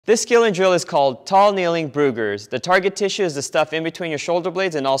This skill and drill is called tall kneeling Bruggers. The target tissue is the stuff in between your shoulder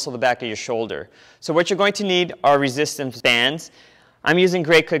blades and also the back of your shoulder. So what you're going to need are resistance bands. I'm using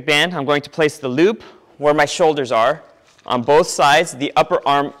Great Cook band. I'm going to place the loop where my shoulders are on both sides, the upper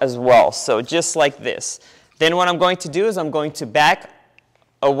arm as well. So just like this. Then what I'm going to do is I'm going to back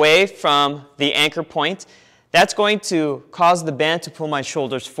away from the anchor point. That's going to cause the band to pull my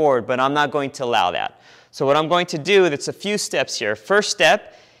shoulders forward, but I'm not going to allow that. So what I'm going to do, it's a few steps here. First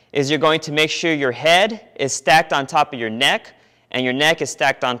step is you're going to make sure your head is stacked on top of your neck and your neck is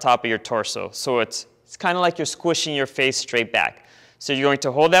stacked on top of your torso. So it's kind of like you're squishing your face straight back. So you're going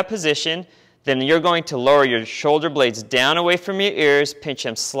to hold that position, then you're going to lower your shoulder blades down away from your ears, pinch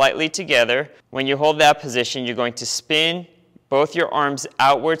them slightly together. When you hold that position, you're going to spin both your arms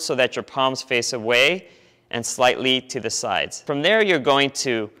outward so that your palms face away and slightly to the sides. From there, you're going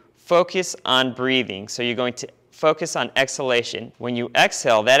to focus on breathing. So you're going to focus on exhalation. When you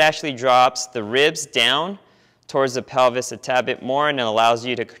exhale, that actually drops the ribs down towards the pelvis a tad bit more and it allows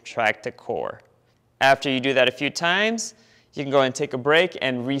you to contract the core. After you do that a few times, you can go and take a break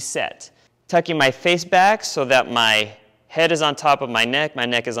and reset. Tucking my face back so that my head is on top of my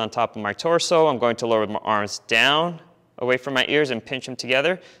neck is on top of my torso. I'm going to lower my arms down away from my ears and pinch them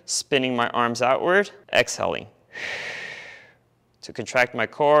together, spinning my arms outward, exhaling to contract my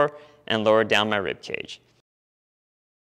core and lower down my rib cage.